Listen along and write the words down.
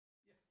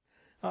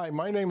Hi,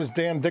 my name is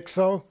Dan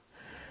Dicso.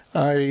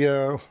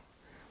 I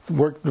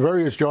worked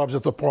various jobs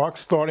at the park,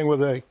 starting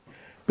with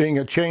being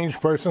a change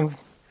person.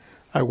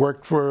 I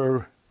worked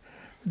for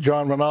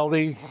John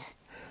Rinaldi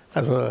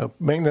as a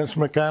maintenance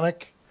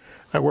mechanic.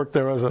 I worked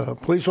there as a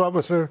police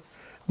officer,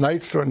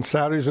 nights and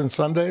Saturdays and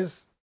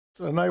Sundays.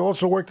 And I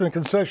also worked in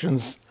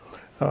concessions,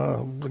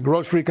 the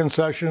grocery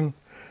concession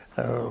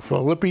for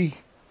Lippy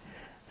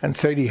and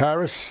Sadie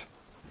Harris,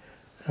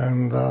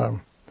 and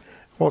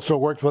also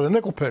worked for the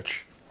nickel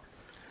pitch.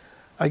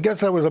 I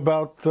guess I was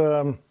about,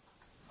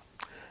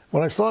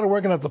 when I started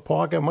working at the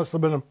park, I must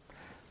have been,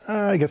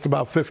 I guess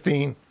about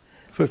 15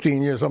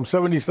 years. I'm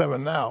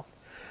 77 now.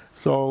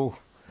 So,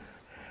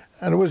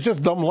 and it was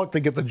just dumb luck to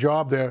get the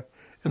job there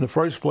in the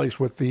first place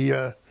with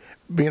the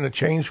being a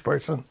change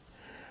person.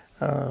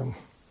 But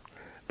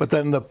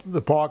then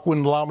the park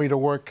wouldn't allow me to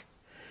work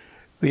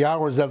the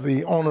hours that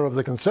the owner of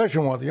the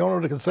concession wanted. The owner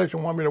of the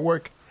concession wanted me to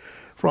work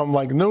from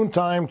like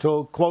noontime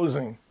till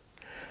closing,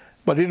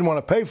 but he didn't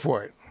want to pay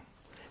for it.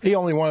 He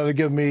only wanted to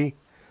give me,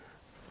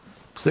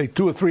 say,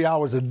 2 or 3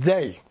 hours a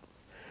day.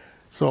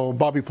 So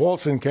Bobby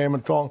Paulson came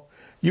and told him,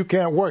 "You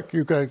can't work.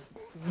 You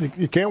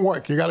can't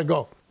work. You got to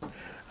go."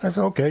 I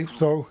said, "Okay."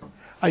 So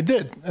I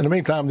did. In the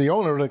meantime, the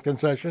owner of the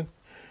concession,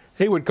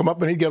 he would come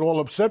up and he'd get all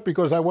upset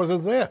because I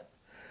wasn't there.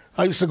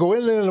 I used to go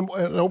in there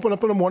and open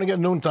up in the morning at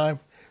noontime,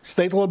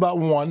 stay till about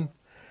 1,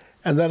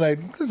 and then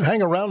I'd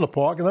hang around the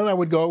park, and then I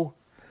would go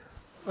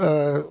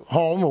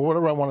home or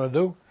whatever I wanted to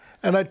do,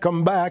 and I'd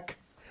come back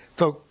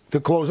to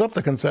close up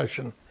the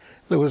concession.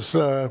 There was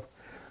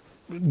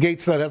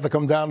gates that had to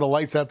come down, the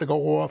lights had to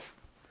go off.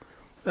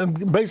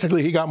 And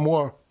basically he got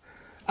more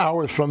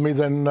hours from me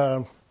than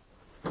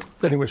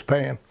he was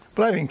paying.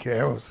 But I didn't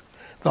care.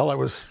 Until I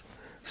was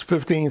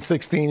 15,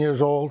 16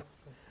 years old.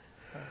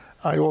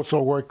 I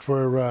also worked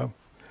for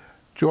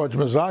George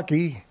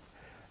Mazzocchi,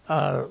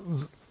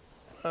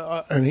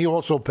 and he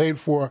also paid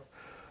for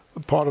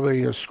part of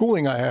a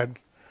schooling I had,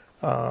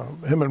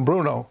 him and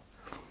Bruno.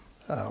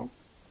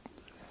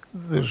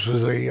 This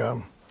was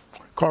a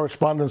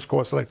correspondence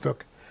course that I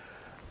took.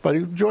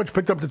 But George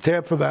picked up the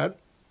tab for that,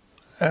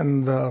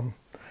 and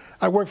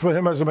I worked for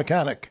him as a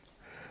mechanic.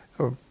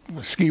 The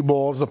ski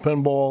balls, the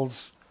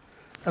pinballs,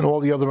 and all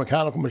the other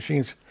mechanical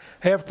machines.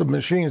 Half the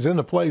machines in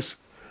the place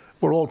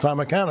were old-time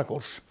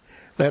mechanicals.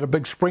 They had a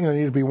big spring that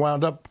needed to be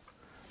wound up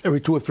every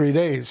 2 or 3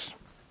 days.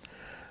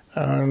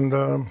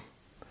 And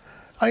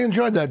I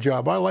enjoyed that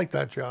job. I liked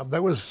that job.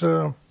 That was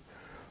nice.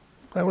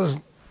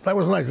 I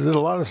did a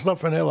lot of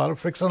stuff in there, a lot of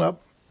fixing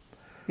up.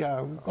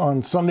 Yeah,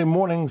 on Sunday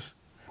mornings,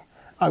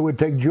 I would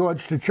take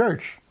George to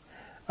church.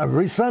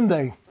 Every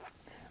Sunday,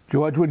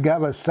 George would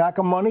have a stack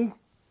of money,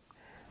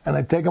 and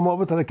I'd take him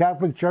over to the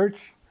Catholic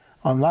Church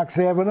on Knox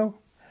Avenue.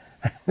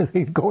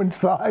 He'd go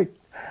inside.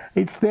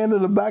 He'd stand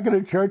in the back of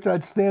the church.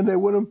 I'd stand there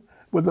with him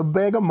with a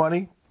bag of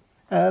money.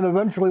 And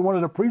eventually one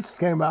of the priests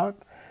came out,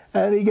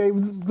 and he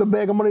gave the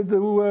bag of money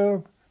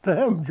to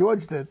him,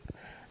 George did.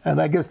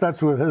 And I guess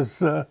that's what his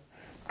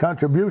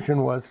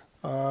contribution was.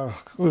 I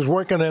was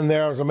working in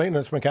there as a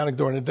maintenance mechanic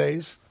during the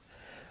days.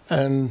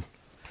 And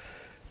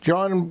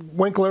John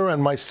Winkler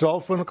and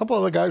myself and a couple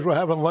other guys were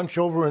having lunch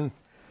over in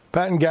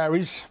Pat and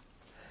Gary's.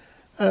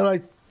 And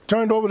I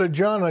turned over to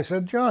John and I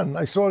said, "John,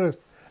 I saw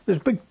this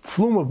big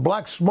flume of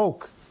black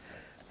smoke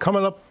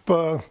coming up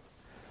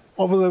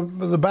over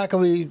the back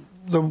of the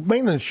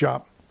maintenance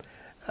shop."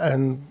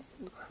 And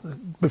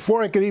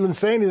before I could even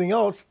say anything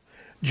else,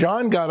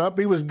 John got up.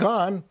 He was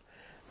gone.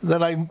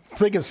 Then I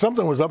figured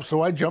something was up,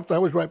 so I jumped. I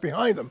was right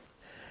behind him.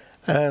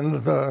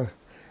 And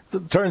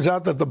it turns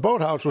out that the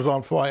boathouse was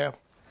on fire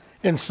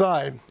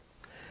inside.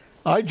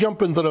 I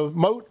jump into the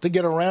moat to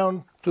get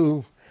around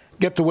to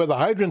get to where the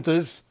hydrant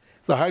is.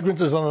 The hydrant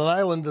is on an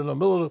island in the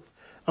middle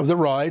of the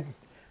ride.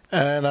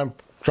 And I'm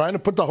trying to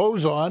put the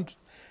hose on.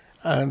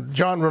 And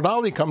John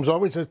Rinaldi comes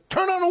over and says,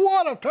 "Turn on the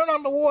water, turn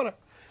on the water."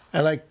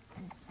 And I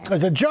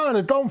said, "John,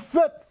 it don't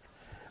fit."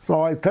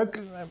 So I took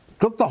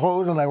the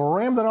hose and I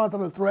rammed it onto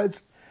the threads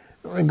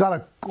and got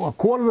a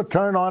quarter of a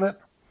turn on it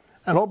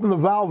and opened the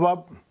valve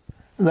up.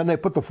 And then they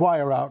put the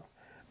fire out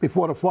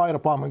before the fire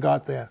department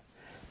got there.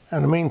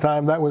 In the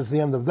meantime, that was the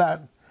end of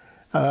that.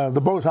 The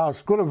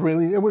boathouse could have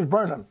really, it was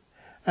burning.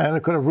 And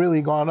it could have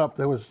really gone up.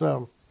 There was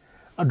a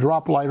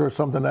drop light or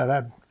something that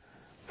had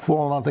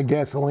fallen onto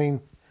gasoline.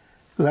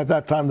 At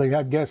that time, they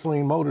had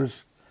gasoline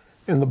motors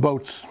in the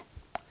boats.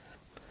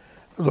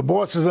 The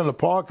bosses in the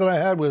park that I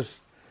had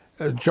was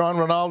John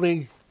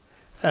Rinaldi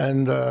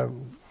and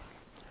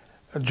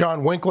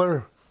John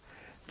Winkler,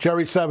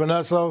 Jerry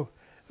Savanesso.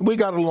 We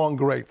got along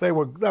great. That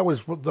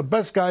was the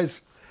best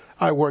guys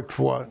I worked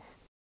for.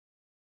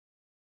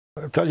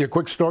 I'll tell you a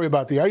quick story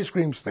about the ice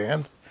cream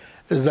stand.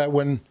 Is that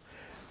when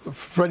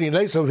Freddie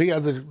Naso, he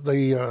had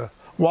the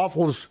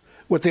waffles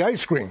with the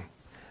ice cream.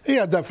 He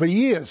had that for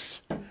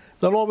years.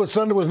 Then all of a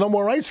sudden there was no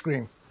more ice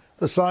cream.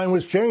 The sign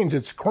was changed.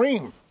 It's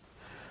cream.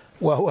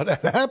 Well, what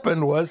had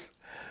happened was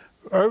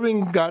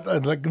Irving got a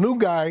new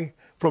guy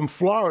from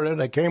Florida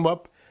that came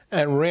up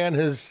and ran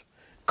his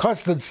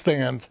custard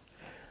stand.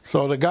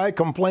 So the guy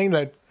complained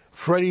that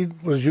Freddie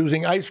was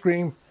using ice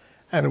cream,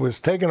 and it was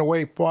taking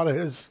away part of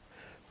his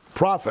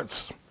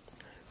profits.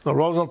 So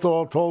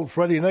Rosenthal told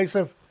Freddie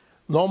Nassif,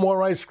 no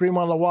more ice cream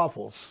on the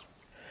waffles.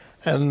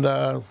 And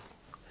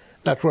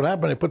that's what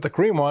happened. They put the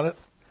cream on it.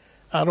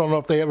 I don't know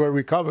if they ever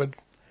recovered,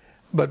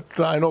 but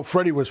I know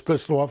Freddie was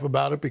pissed off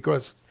about it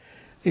because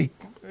he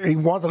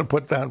wanted to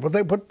put that, but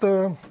they put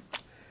the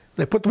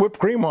whipped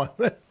cream on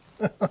it.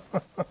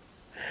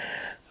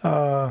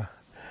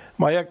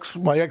 My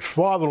ex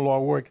father-in-law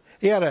worked.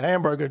 He had a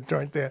hamburger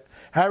joint there,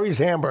 Harry's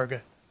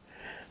Hamburger,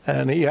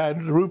 and he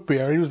had root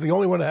beer. He was the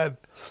only one that had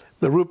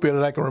the root beer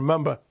that I can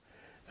remember.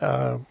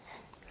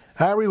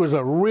 Harry was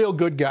a real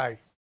good guy.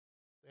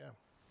 Yeah.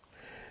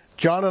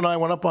 John and I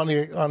went up on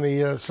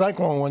the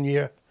cyclone one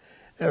year.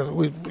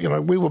 We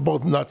were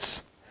both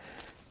nuts.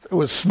 It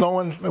was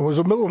snowing. It was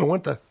the middle of the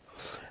winter,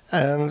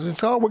 and we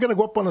said, "Oh, we're going to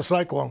go up on the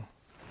cyclone."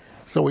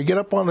 So we get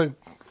up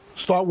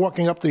start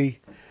walking up the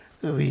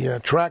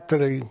track to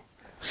the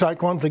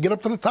cyclone to get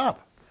up to the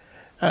top,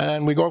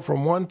 and we go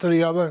from one to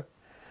the other,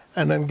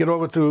 and then get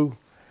over to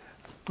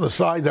the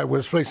side that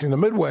was facing the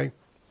midway.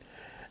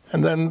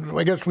 And then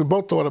I guess we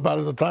both thought about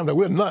it at the time that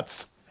we're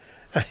nuts.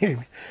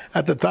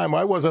 At the time,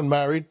 I wasn't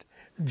married.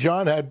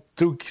 John had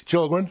 2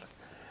 children.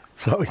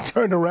 So he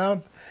turned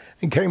around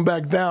and came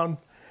back down,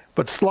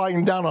 but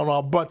sliding down on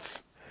our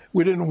butts.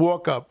 We didn't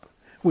walk up.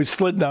 We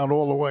slid down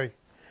all the way.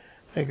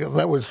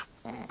 That was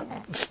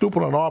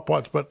stupid on our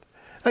parts, but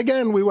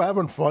again, we were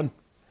having fun.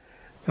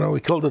 We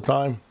killed the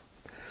time.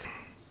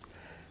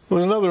 There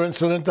was another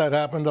incident that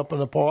happened up in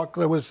the park.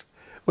 That was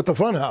with the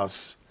fun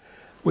house.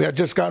 We had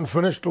just gotten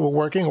finished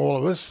working, all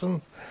of us,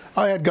 and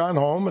I had gone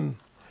home, and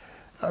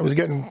I was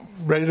getting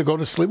ready to go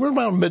to sleep. It was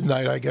about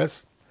midnight, I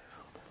guess,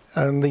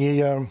 and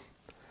the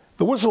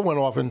whistle went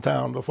off in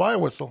town, the fire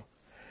whistle,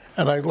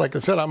 and like I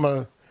said, I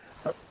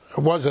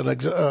was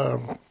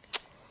a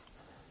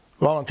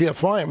volunteer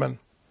fireman.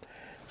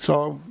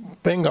 So,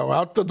 bingo,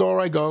 out the door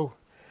I go.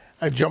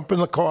 I jump in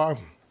the car.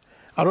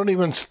 I don't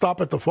even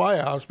stop at the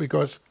firehouse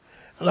because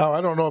now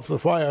I don't know if the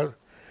fire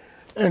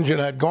engine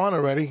had gone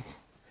already.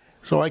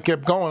 So I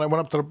kept going. I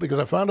went up because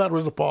I found out it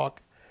was the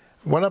park.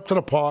 Went up to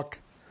the park,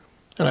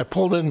 and I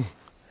pulled in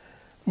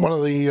one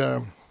of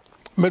the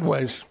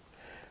midways,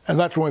 and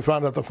that's when we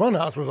found out the fun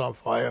house was on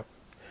fire.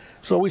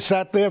 So we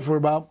sat there for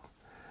about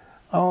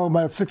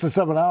 6 or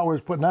 7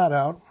 hours putting that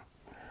out,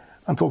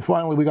 until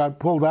finally we got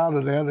pulled out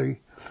of there.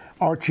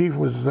 Our chief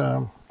was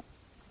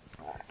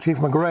Chief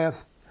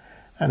McGrath,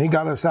 and he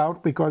got us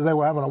out because they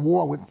were having a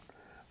war with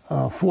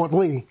Fort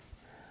Lee.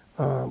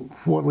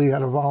 Fort Lee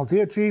had a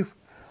volunteer chief.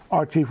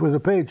 Our chief was a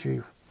paid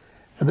chief,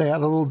 and they had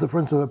a little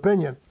difference of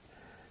opinion.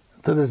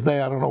 To this day,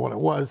 I don't know what it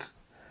was,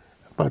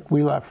 but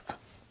we left.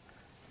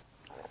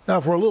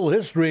 Now, for a little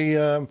history,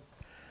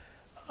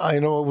 I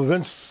know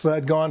Vince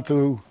had gone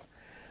to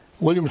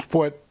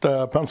Williamsport,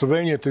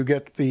 Pennsylvania, to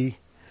get the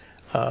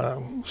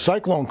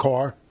cyclone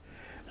car.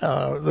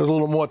 There's a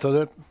little more to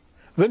that.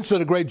 Vince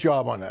did a great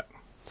job on that.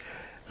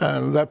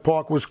 And that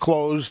park was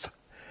closed.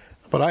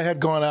 But I had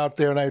gone out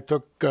there, and I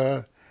took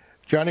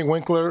Johnny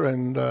Winkler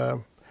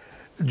and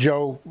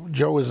Joe.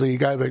 Joe is the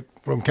guy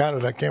from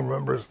Canada. I can't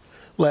remember his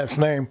last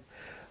name.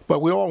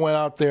 But we all went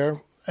out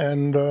there,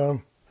 and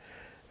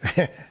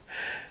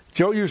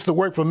Joe used to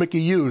work for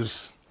Mickey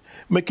Hughes.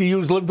 Mickey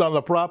Hughes lived on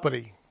the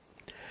property.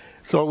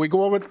 So we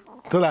go over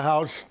to the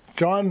house.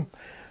 John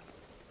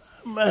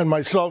and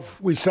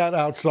myself, we sat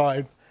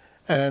outside,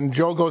 and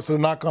Joe goes to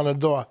knock on the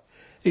door.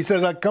 He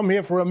says, "I come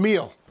here for a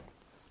meal."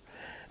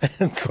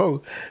 And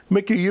so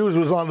Mickey Hughes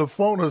was on the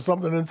phone or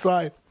something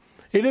inside.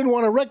 He didn't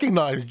want to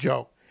recognize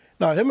Joe.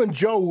 Now, him and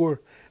Joe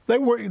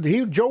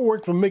Joe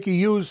worked for Mickey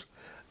Hughes,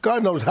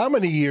 God knows how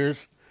many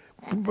years,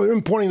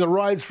 importing the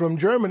rides from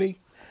Germany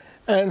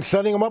and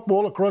setting them up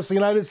all across the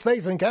United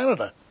States and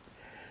Canada.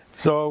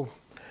 So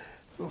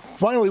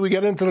finally we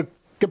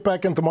get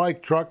back into my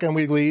truck and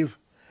we leave.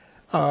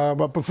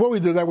 But before we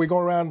do that, we go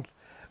around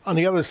on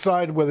the other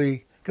side where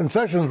the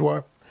concessions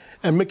were,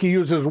 and Mickey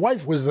Hughes'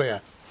 wife was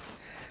there.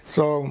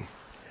 So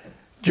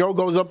Joe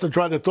goes up to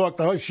try to talk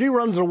to her. She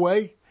runs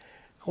away,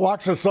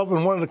 locks herself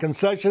in one of the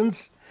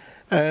concessions,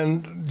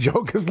 and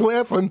Joe is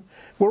laughing.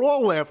 We're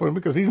all laughing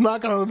because he's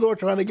knocking on the door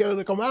trying to get her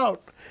to come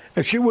out,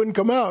 and she wouldn't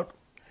come out.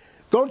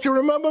 "Don't you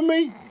remember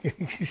me?"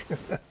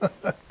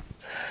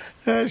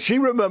 She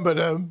remembered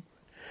him.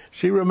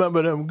 She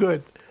remembered him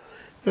good,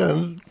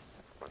 and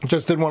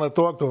just didn't want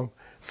to talk to him.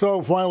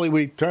 So finally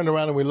we turned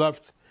around and we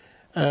left,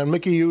 and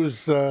Mickey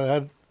Hughes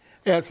had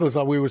asked us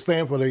if we were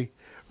staying for the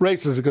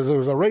races because there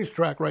was a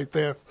racetrack right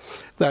there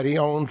that he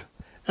owned,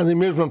 and the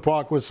amusement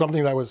park was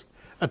something that was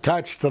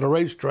attached to the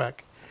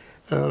racetrack.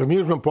 The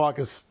amusement park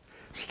is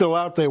still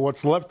out there,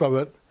 what's left of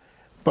it,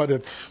 but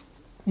it's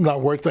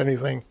not worth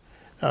anything,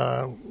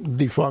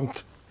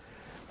 defunct.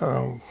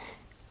 And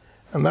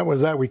that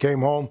was that. We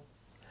came home,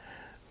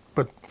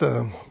 but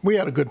we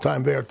had a good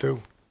time there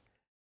too.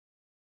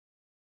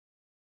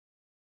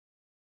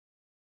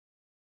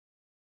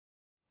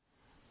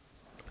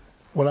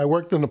 When I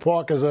worked in the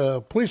park as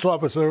a police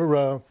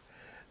officer,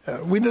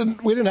 we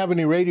didn't have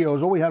any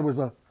radios. All we had was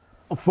a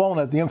a phone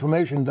at the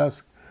information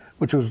desk,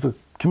 which was the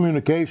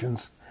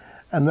communications,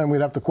 and then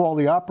we'd have to call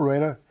the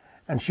operator,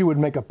 and she would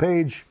make a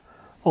page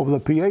over the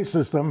PA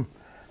system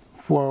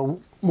for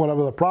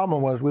whatever the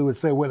problem was. We would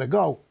say where to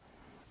go.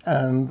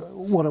 And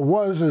what it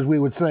was is we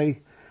would say,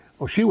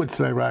 or she would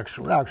say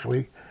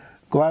actually,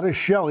 Gladys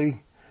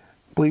Shelley,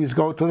 please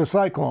go to the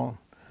Cyclone.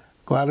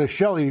 Gladys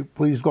Shelley,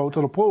 please go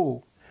to the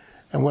pool.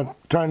 And what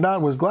turned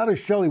out was Gladys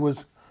Shelley was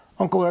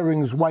Uncle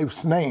Irving's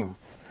wife's name.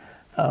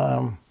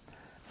 And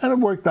it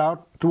worked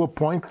out to a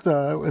point,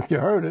 if you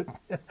heard it,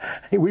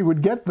 we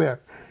would get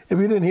there. If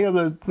you didn't hear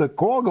the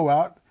call go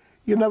out,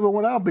 you never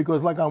went out,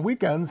 because like on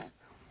weekends,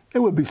 it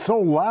would be so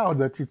loud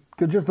that you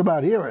could just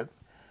about hear it.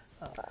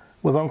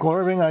 With Uncle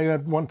Irving, I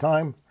had one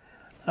time,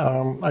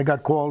 I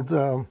got called,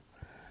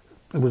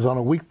 it was on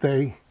a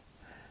weekday,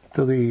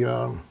 to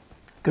the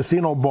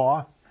casino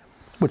bar,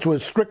 which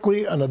was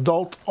strictly an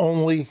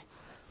adult-only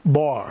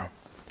bar.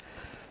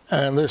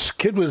 And this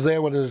kid was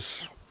there with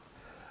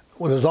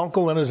his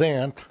uncle and his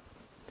aunt.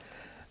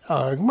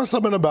 He must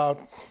have been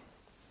about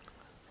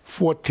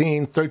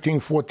 13,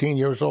 14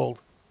 years old.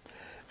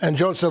 And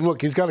Joe said,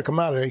 look, he's got to come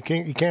out of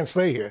here. He can't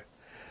stay here.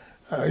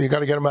 You got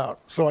to get him out.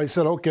 So I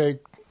said, okay.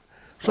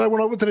 So I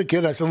went over to the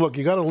kid. I said, look,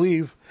 you got to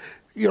leave.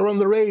 You're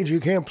underage. You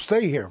can't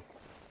stay here.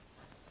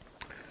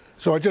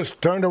 So I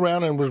just turned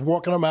around and was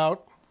walking him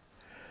out.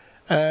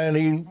 And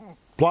he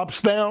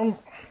plops down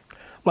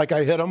like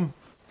I hit him,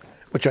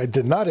 which I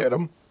did not hit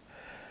him.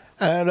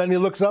 And then he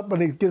looks up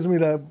and he gives me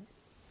the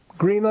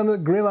grin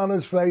on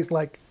his face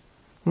like,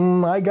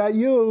 I got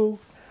you.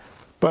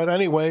 But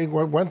anyway,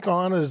 what went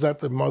on is that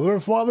the mother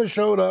and father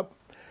showed up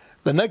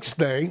the next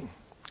day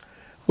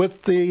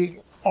with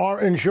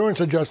our insurance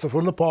adjuster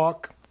from the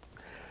park.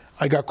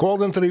 I got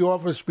called into the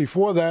office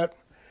before that,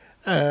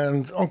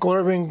 and Uncle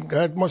Irving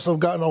must have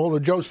gotten a hold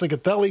of Joe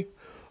Cicatelli,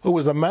 who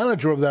was the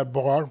manager of that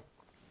bar,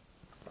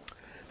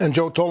 and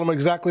Joe told him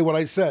exactly what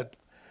I said,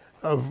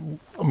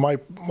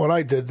 what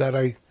I did, that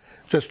I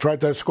just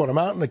tried to escort him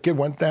out, and the kid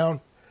went down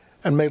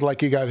and made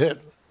like he got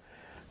hit.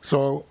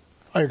 So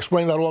I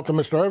explained that all to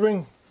Mr.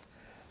 Irving,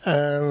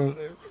 and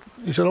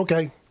he said,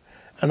 okay.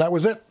 And that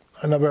was it.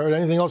 I never heard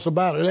anything else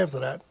about it after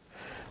that.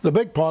 The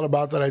big part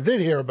about that I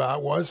did hear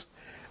about was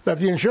that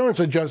the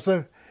insurance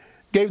adjuster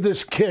gave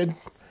this kid,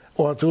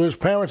 or to his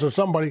parents or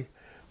somebody,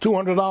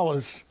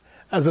 $200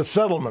 as a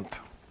settlement,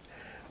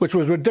 which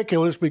was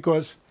ridiculous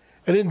because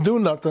it didn't do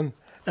nothing,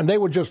 and they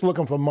were just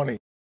looking for money.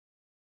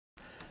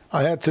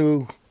 I had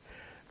to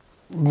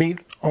meet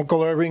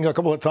Uncle Irving a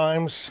couple of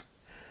times.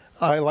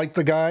 I liked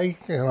the guy,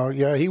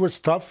 yeah, he was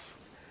tough.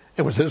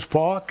 It was his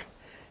park.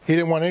 He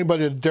didn't want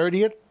anybody to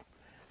dirty it.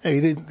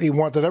 He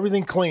wanted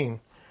everything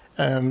clean.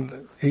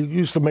 And he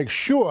used to make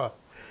sure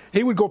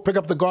he would go pick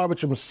up the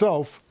garbage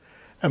himself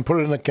and put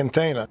it in a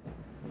container.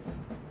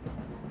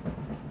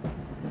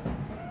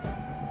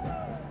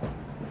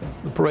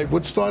 The parade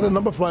would start at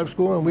number 5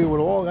 school, and we would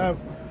all have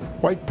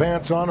white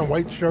pants on and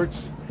white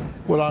shirts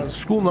with our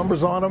school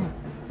numbers on them,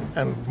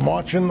 and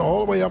marching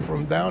all the way up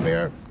from down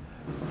there.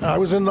 I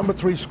was in number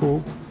 3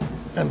 school,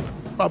 and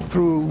up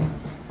through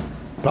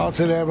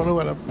Palisades Avenue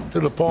and up to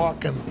the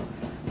park,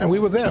 and we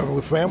were there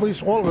with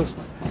families. All of us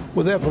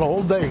were there for the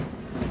whole day.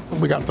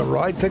 We got the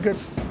ride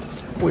tickets,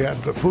 we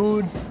had the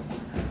food,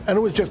 and it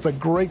was just a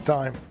great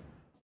time.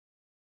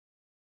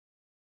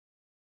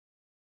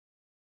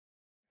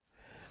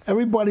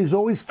 Everybody's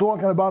always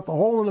talking about the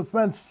hole in the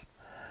fence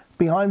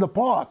behind the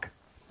park.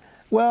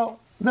 Well,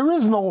 there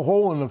is no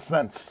hole in the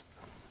fence.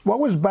 What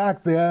was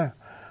back there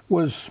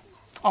was,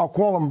 I'll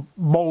call them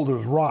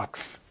boulders,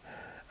 rocks.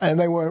 And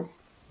they were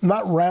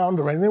not round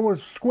or anything, they were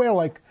square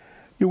like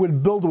you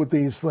would build with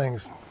these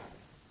things.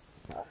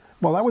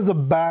 Well, that was the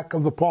back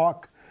of the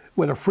park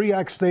where the free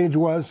act stage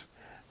was,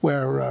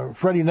 where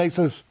Freddie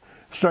Nace's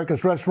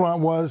circus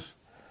restaurant was.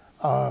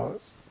 The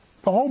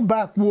whole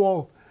back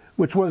wall,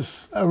 which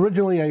was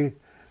originally a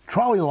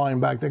trolley line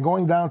back there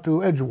going down to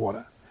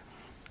Edgewater.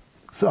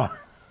 So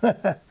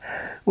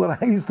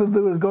what I used to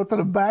do is go to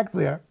the back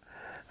there,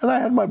 and I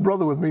had my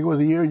brother with me, who was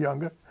a year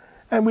younger,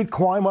 and we'd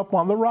climb up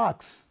on the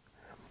rocks.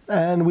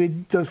 And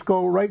we'd just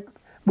go right,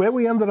 where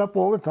we ended up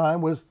all the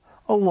time was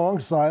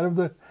alongside of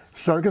the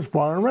circus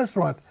bar and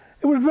restaurant.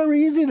 It was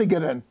very easy to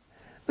get in.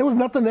 There was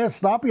nothing there to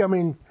stop you. I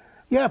mean,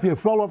 yeah, if you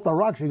fell off the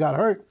rocks, you got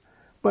hurt.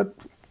 But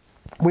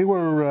we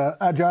were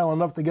agile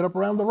enough to get up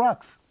around the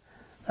rocks.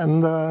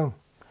 And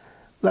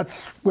that's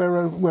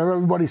where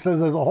everybody says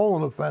there's a hole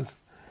in the fence.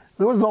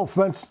 There was no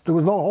fence, there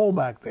was no hole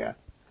back there.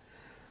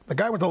 The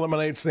guy with the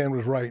lemonade stand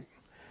was right.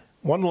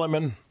 One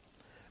lemon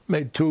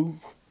made two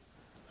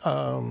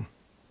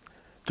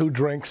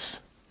drinks,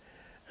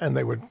 and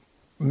they would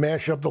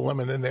mash up the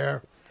lemon in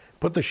there,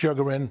 put the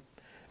sugar in,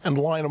 and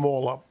line them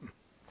all up.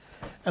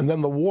 And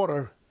then the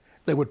water,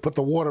 they would put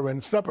the water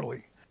in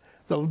separately.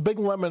 The big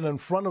lemon in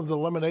front of the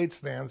lemonade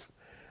stands,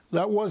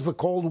 that was the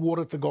cold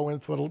water to go in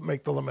to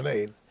make the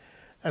lemonade.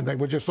 And they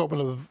would just open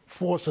the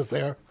faucet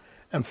there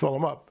and fill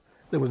them up.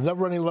 There was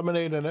never any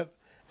lemonade in it.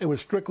 It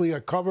was strictly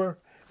a cover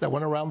that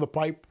went around the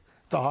pipe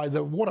to hide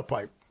the water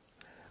pipe.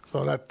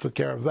 So that took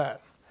care of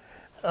that.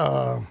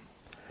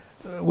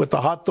 with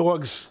the hot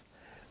dogs,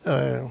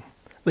 they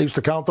used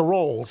to count the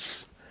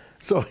rolls.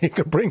 So you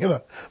could bring in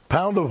a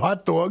pound of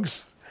hot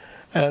dogs,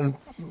 and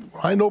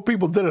I know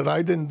people did it.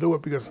 I didn't do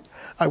it because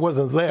I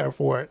wasn't there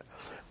for it.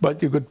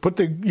 But you could put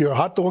your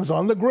hot dogs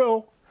on the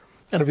grill,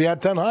 and if you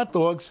had 10 hot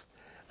dogs,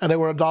 and they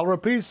were $1 a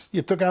piece,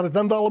 you took out a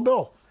 $10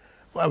 bill.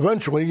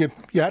 Eventually,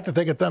 you had to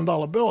take a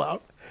 $10 bill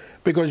out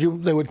because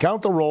they would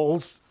count the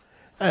rolls,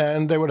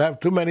 and they would have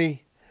too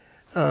many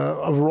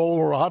of a roll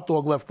or a hot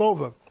dog left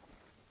over.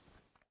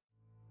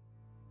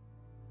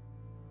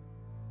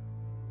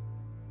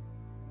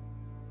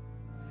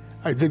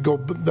 I did go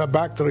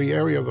back to the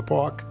area of the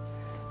park,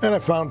 and I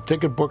found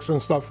ticket books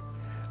and stuff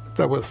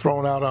that were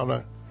thrown out on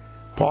the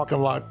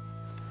parking lot.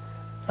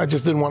 I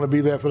just didn't want to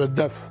be there for the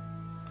death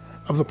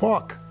of the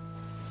park.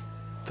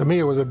 To me,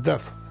 it was a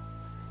death.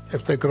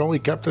 If they could only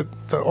kept it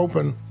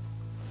open,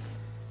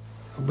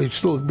 it would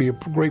still be a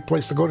great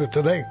place to go to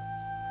today,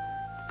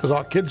 because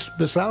our kids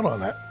miss out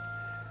on that.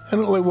 And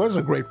it was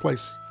a great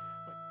place.